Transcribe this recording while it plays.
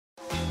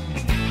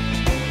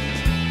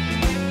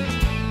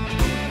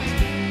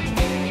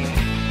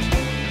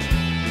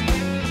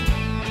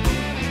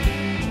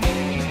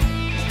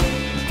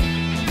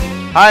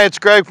Hi, it's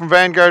Greg from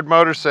Vanguard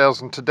Motor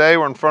Sales, and today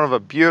we're in front of a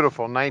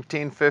beautiful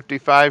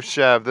 1955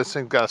 Chev. This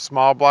thing's got a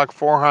small block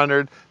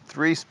 400,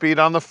 3-speed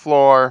on the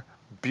floor,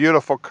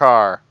 beautiful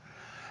car.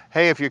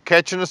 Hey, if you're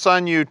catching us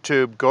on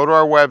YouTube, go to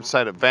our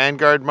website at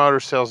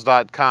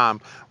vanguardmotorsales.com.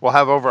 We'll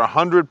have over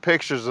 100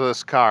 pictures of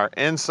this car,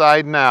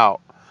 inside and out.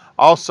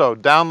 Also,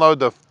 download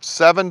the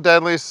 7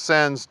 deadliest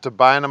sins to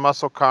buying a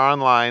muscle car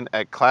online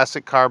at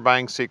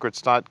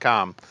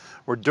classiccarbuyingsecrets.com.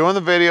 We're doing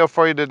the video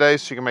for you today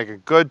so you can make a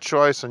good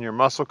choice on your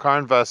muscle car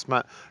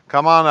investment.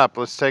 Come on up,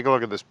 let's take a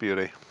look at this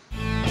beauty.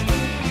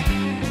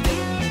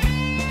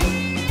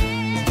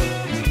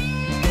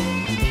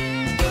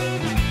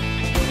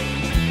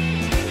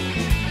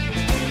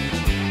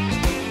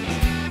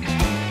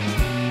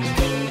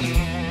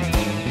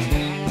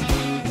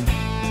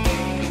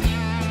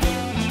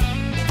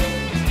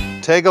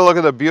 Take a look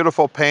at the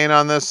beautiful paint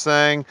on this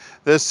thing.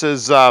 This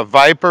is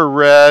Viper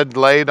Red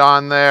laid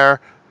on there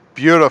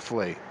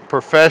beautifully.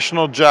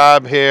 Professional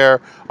job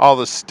here. All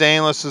the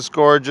stainless is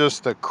gorgeous.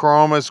 The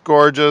chrome is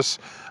gorgeous.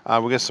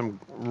 We got some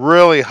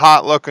really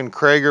hot looking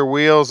Krager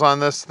wheels on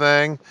this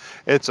thing.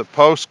 It's a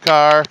post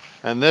car,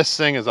 and this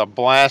thing is a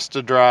blast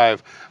to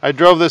drive. I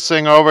drove this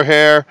thing over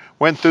here,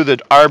 went through the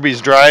Arby's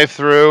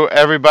drive-through.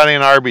 Everybody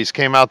in Arby's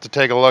came out to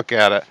take a look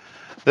at it.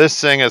 This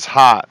thing is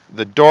hot.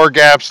 The door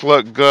gaps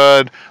look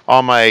good.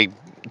 All my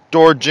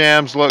door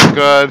jambs look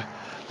good.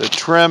 The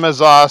trim is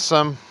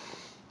awesome.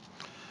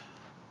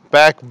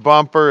 Back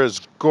bumper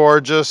is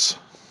gorgeous.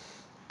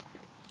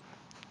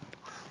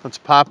 Let's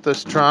pop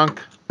this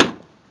trunk.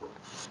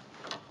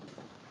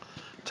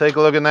 Take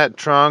a look in that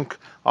trunk.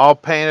 All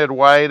painted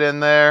white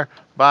in there.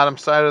 Bottom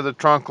side of the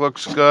trunk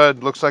looks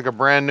good. Looks like a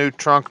brand new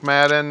trunk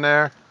mat in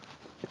there.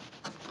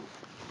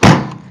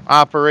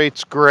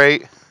 Operates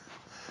great.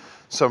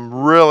 Some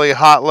really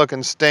hot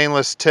looking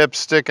stainless tips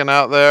sticking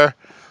out there.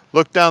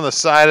 Look down the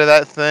side of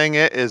that thing.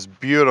 It is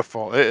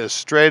beautiful. It is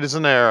straight as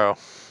an arrow.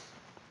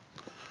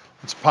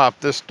 Let's pop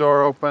this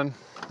door open.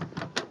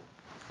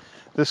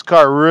 This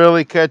car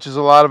really catches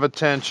a lot of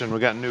attention. We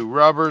got new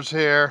rubbers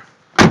here.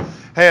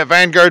 Hey, at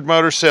Vanguard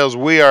Motor Sales,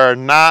 we are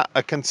not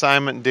a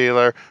consignment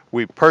dealer.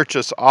 We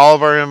purchase all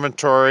of our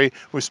inventory.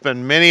 We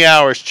spend many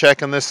hours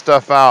checking this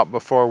stuff out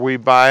before we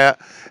buy it.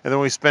 And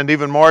then we spend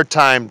even more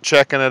time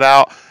checking it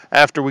out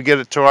after we get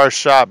it to our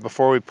shop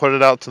before we put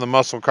it out to the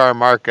muscle car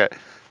market.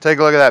 Take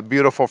a look at that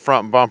beautiful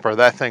front bumper.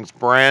 That thing's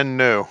brand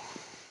new.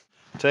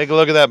 Take a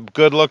look at that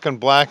good looking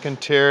black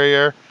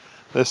interior.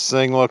 This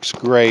thing looks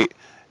great.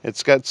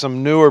 It's got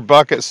some newer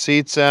bucket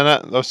seats in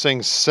it. Those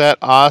things set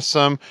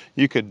awesome.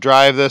 You could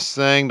drive this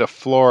thing to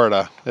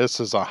Florida. This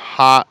is a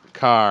hot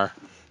car.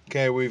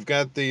 Okay, we've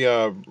got the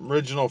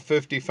original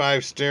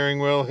 55 steering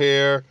wheel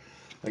here.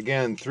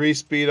 Again,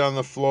 3-speed on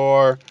the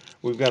floor.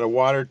 We've got a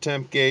water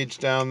temp gauge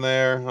down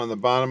there on the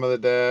bottom of the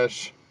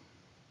dash.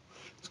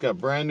 It's got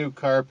brand new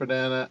carpet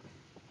in it.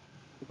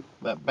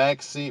 That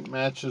back seat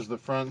matches the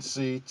front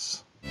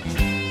seats.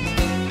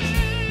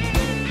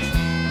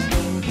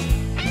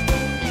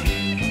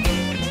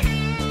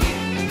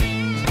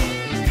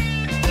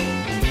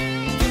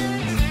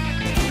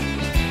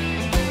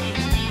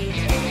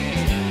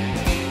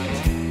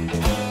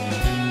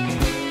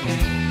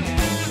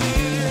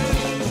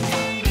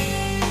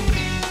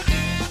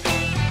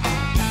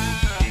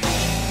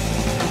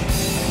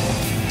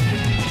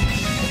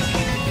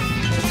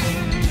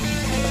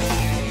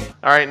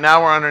 All right,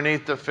 now we're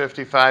underneath the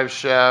 55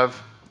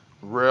 Chev.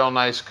 Real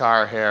nice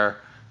car here.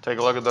 Take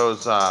a look at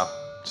those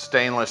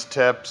stainless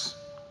tips.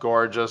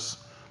 Gorgeous.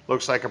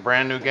 Looks like a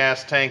brand new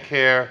gas tank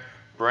here.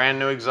 Brand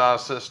new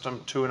exhaust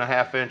system,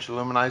 2.5-inch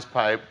aluminized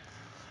pipe.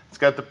 It's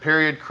got the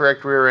period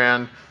correct rear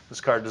end. This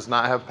car does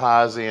not have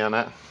posi in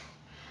it.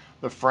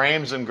 The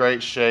frame's in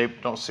great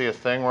shape. Don't see a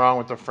thing wrong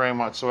with the frame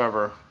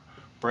whatsoever.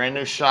 Brand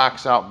new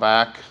shocks out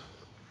back.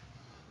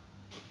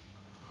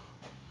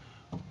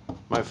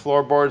 My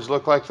floorboards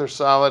look like they're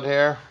solid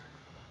here.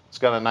 It's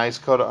got a nice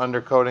coat of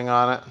undercoating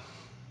on it.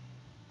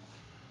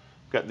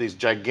 Got these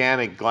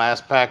gigantic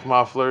glass pack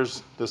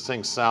mufflers. This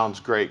thing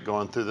sounds great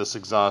going through this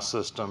exhaust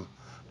system.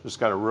 Just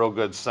got a real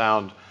good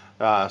sound.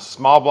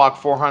 Small block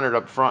 400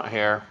 up front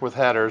here with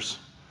headers.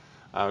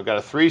 We've got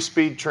a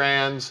 3-speed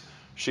trans.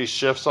 She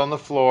shifts on the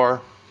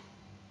floor.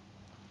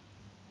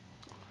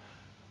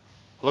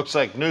 Looks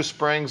like new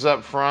springs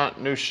up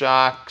front, new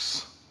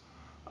shocks.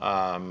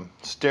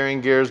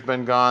 Steering gear's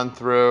been gone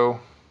through.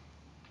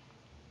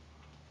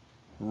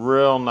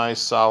 Real nice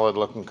solid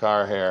looking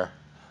car here.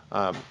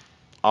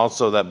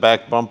 Also that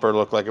back bumper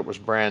looked like it was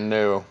brand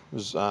new. It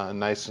was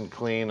nice and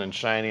clean and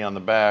shiny on the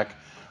back.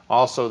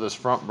 Also this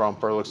front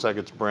bumper looks like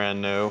it's brand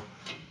new.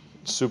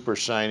 Super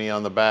shiny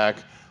on the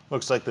back.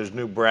 Looks like there's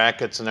new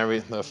brackets and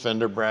everything, the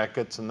fender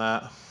brackets and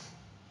that.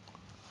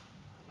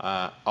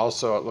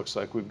 Also it looks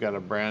like we've got a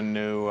brand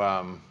new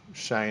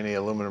shiny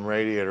aluminum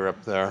radiator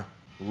up there.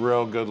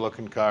 Real good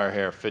looking car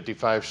here,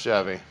 55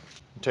 Chevy.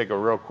 Take a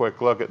real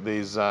quick look at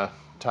these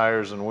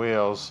tires and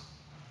wheels.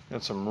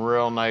 Got some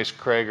real nice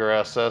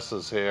Krager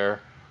SS's here.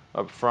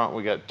 Up front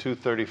we got two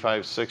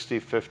 35/60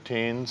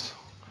 15s.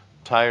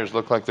 Tires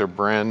look like they're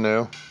brand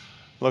new.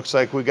 Looks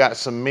like we got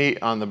some meat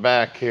on the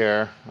back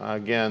here.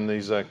 Again,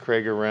 these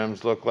Krager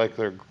rims look like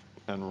they're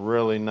in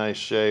really nice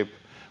shape.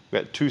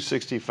 We've got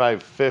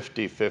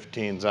 265/50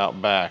 15s out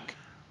back.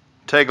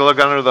 Take a look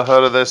under the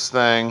hood of this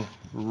thing.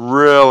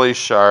 Really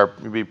sharp.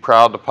 You'd be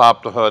proud to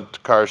pop the hood to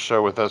car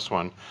show with this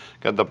one.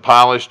 Got the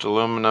polished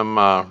aluminum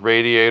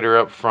radiator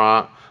up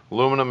front,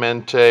 aluminum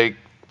intake,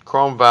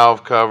 chrome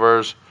valve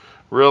covers,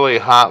 really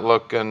hot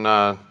looking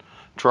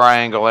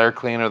triangle air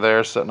cleaner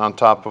there sitting on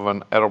top of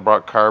an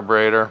Edelbrock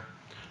carburetor.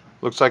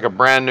 Looks like a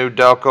brand new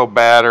Delco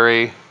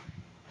battery.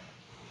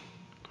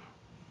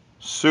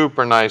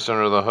 Super nice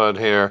under the hood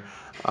here.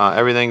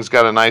 Everything's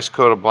got a nice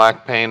coat of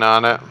black paint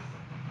on it.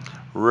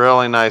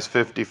 Really nice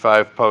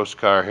 55 post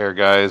car here,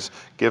 guys.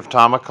 Give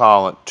Tom a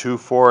call at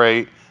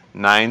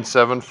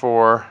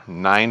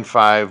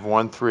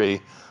 248-974-9513.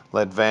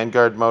 Let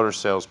Vanguard Motor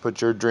Sales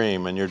put your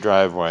dream in your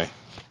driveway.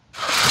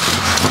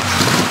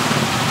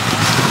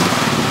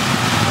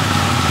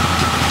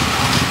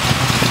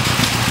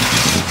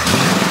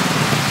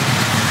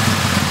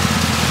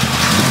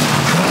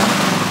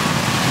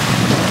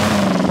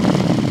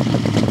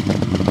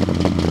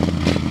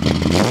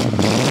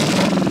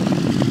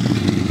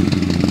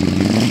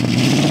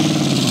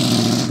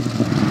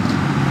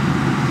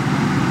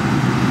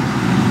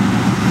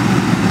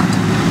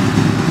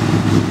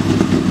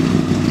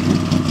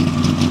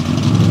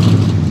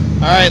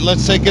 Alright,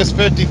 let's take this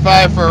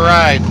 55 for a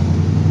ride.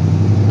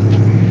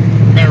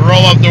 I'm going to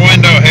roll up the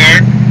window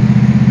here.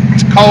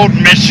 It's cold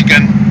in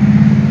Michigan.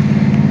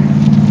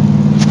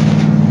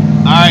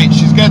 Alright,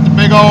 she's got the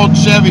big old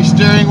Chevy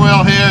steering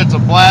wheel here. It's a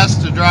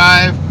blast to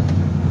drive.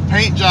 The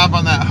paint job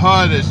on that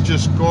hood is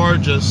just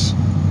gorgeous.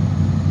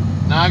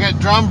 Now I got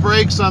drum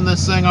brakes on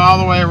this thing all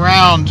the way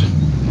around,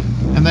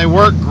 and they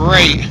work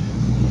great.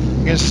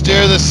 You can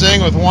steer this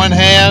thing with one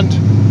hand.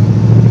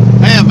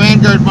 Hey, at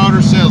Vanguard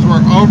Motor Sales,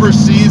 we're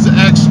overseas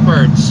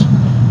experts.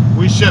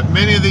 We ship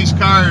many of these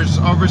cars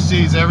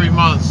overseas every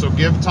month, so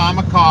give Tom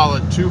a call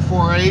at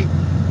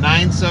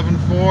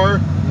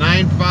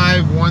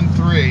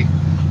 248-974-9513.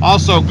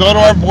 Also, go to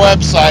our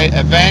website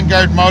at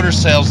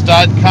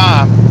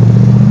vanguardmotorsales.com.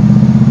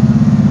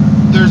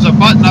 There's a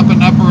button up in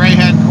the upper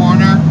right-hand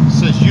corner. It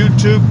says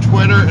YouTube,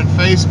 Twitter, and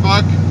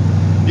Facebook.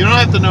 You don't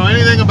have to know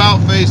anything about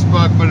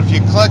Facebook, but if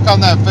you click on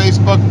that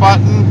Facebook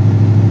button,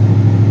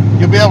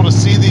 you'll be able to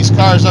see these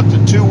cars up to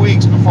 2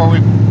 weeks before we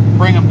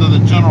bring them to the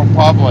general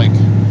public.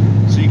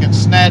 So you can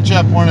snatch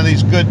up one of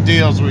these good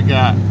deals we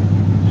got.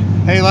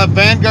 Hey, let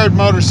Vanguard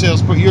Motor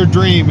Sales put your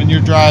dream in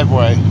your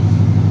driveway.